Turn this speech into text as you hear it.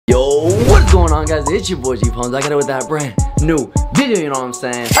What's going on, guys? It's your boy Gpalms. I got it with that brand new video, you know what I'm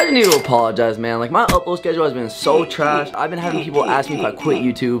saying? I just need to apologize, man. Like, my upload schedule has been so trash. I've been having people ask me if I quit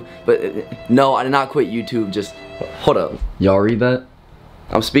YouTube, but no, I did not quit YouTube. Just hold up. Y'all read that?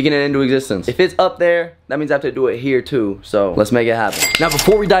 I'm speaking it into existence. If it's up there, that means I have to do it here too. So let's make it happen. Now,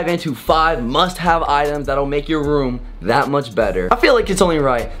 before we dive into 5 must-have items that'll make your room that much better, I feel like it's only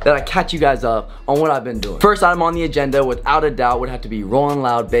right that I catch you guys up on what I've been doing. First item on the agenda, without a doubt, would have to be Rolling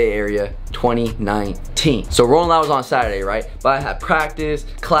Loud Bay Area 2019. So Rolling Loud was on Saturday, right? But I had practice,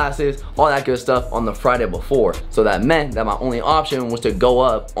 classes, all that good stuff on the Friday before. So that meant that my only option was to go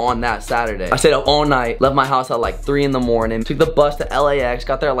up on that Saturday. I stayed up all night, left my house at like 3 in the morning, took the bus to LAX,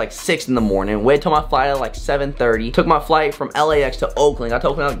 got there at like 6 in the morning, waited till my flight at like 7:30, took my flight from LAX to Oakland, got to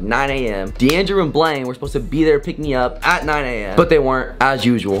Oakland at like 9 a.m. DeAndrew and Blaine were supposed to be there to pick me up at 9 a.m. but they weren't, as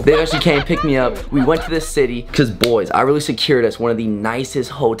usual. They actually came pick me up. We went to this city, because boys, I really secured us one of the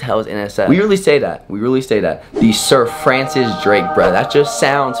nicest hotels in SF. We really stayed at the Sir Francis Drake, bruh. That just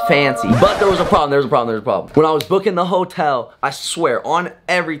sounds fancy. But there was a problem, When I was booking the hotel, I swear, on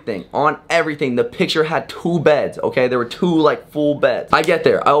everything, the picture had 2 beds, okay? There were 2 like full beds. I get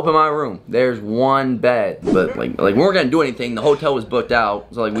there, I open my room, there's 1 bed. But like we weren't gonna do anything, the hotel was booked out,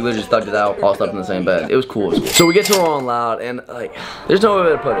 so like we literally just thugged it out, all slept in the same bed. It was cool, So we get to Rolling Loud, and like, there's no way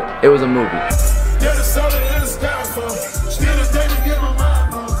to put it. It was a movie.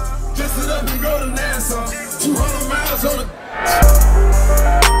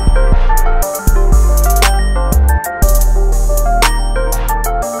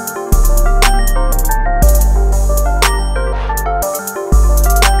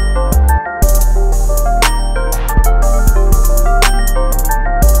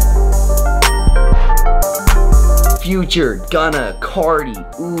 Future, Gunna, Cardi,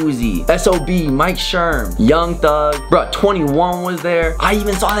 Uzi, SOB, Mike Sherm, Young Thug, bro, 21 was there. I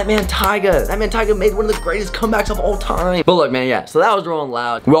even saw that man Tyga. That man Tyga made one of the greatest comebacks of all time. But look, man, yeah, so that was Rolling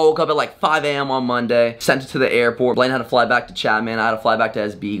Loud. We all woke up at like 5 a.m. on Monday, sent it to the airport. Blaine had to fly back to Chapman. I had to fly back to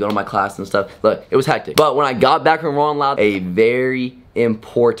SB, go to my class and stuff. Look, it was hectic. But when I got back from Rolling Loud, a very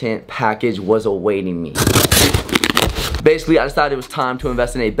important package was awaiting me. Basically, I decided it was time to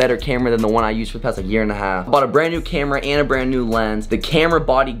invest in a better camera than the one I used for the past like 1.5 years. I bought a brand new camera and a brand new lens. The camera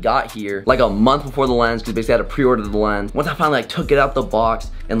body got here like a month before the lens, because basically I had to pre-order the lens. Once I finally like took it out the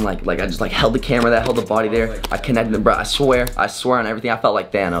box and like I just like held the camera that held the body there, I connected them, bro. I swear on everything, I felt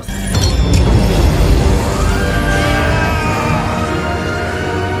like Thanos.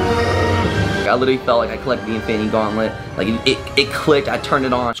 I literally felt like I collected the Infinity Gauntlet. Like it clicked, I turned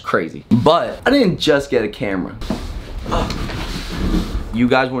it on, it's crazy. But I didn't just get a camera. You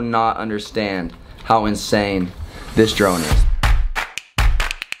guys will not understand how insane this drone is.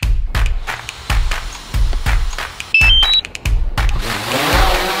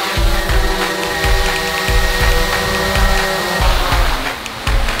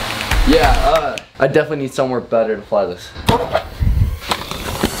 Yeah, I definitely need somewhere better to fly this.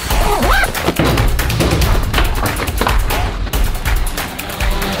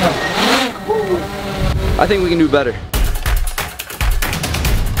 I think we can do better.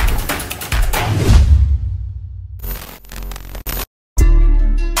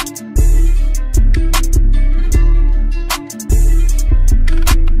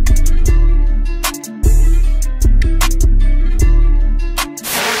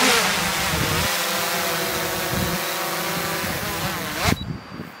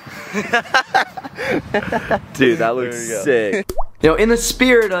 Dude, that looks sick. You know, in the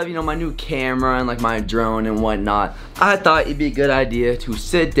spirit of, you know, my new camera and like my drone and whatnot, I thought it'd be a good idea to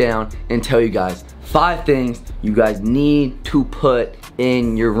sit down and tell you guys 5 things you guys need to put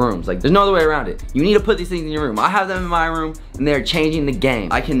in your rooms. Like, there's no other way around it. You need to put these things in your room. I have them in my room and they're changing the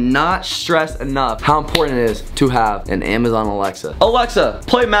game. I cannot stress enough how important it is to have an Amazon Alexa. Alexa,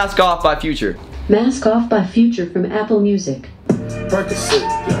 play Mask Off by Future. Mask Off by Future from Apple Music.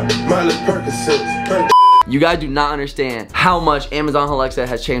 You guys do not understand how much Amazon Alexa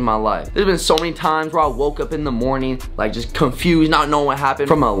has changed my life. There's been so many times where I woke up in the morning, like just confused, not knowing what happened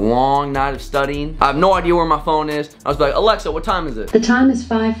from a long night of studying. I have no idea where my phone is. I was like, Alexa, what time is it? The time is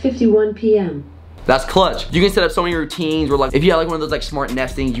 5:51 p.m. That's clutch. You can set up so many routines where, like, if you have like one of those like smart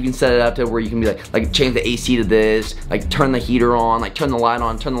Nest things, you can set it up to where you can be like change the AC to this, like turn the heater on, like turn the light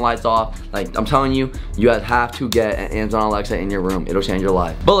on, turn the lights off. Like, I'm telling you, you guys have to get an Amazon Alexa in your room. It'll change your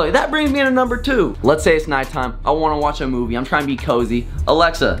life. But look, that brings me into number 2. Let's say it's nighttime. I want to watch a movie. I'm trying to be cozy.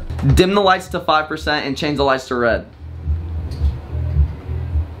 Alexa, dim the lights to 5% and change the lights to red.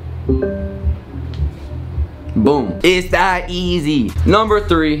 Boom. It's that easy. Number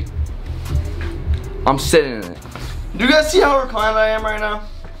 3. I'm sitting in it. Do you guys see how reclined I am right now?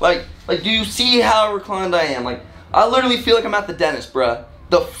 Like, Like, do you see how reclined I am? Like, I literally feel like I'm at the dentist, bruh.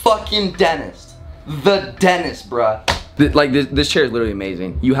 The fucking dentist. The dentist, bruh. Like, this chair is literally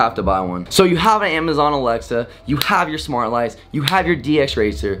amazing. You have to buy one. So you have an Amazon Alexa, you have your smart lights, you have your DX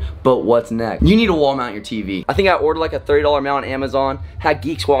Racer, but what's next? You need to wall mount your TV. I think I ordered like a $30 mount on Amazon, had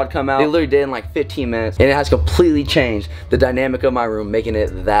Geek Squad come out. They literally did it in like 15 minutes, and it has completely changed the dynamic of my room, making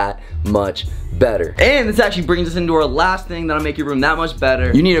it that much better. And this actually brings us into our last thing that'll make your room that much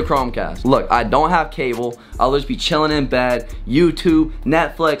better. You need a Chromecast. Look, I don't have cable. I'll just be chilling in bed, YouTube,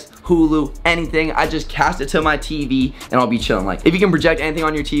 Netflix, Hulu, anything. I just cast it to my TV and I'll be chilling. Like, if you can project anything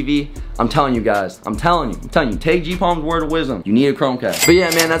on your TV, I'm telling you guys, I'm telling you, take Gpalms' word of wisdom. You need a Chromecast. But yeah,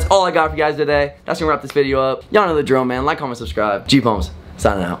 man, that's all I got for you guys today. That's gonna wrap this video up. Y'all know the drill, man. Like, comment, subscribe. Gpalms,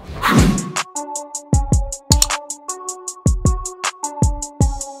 signing out.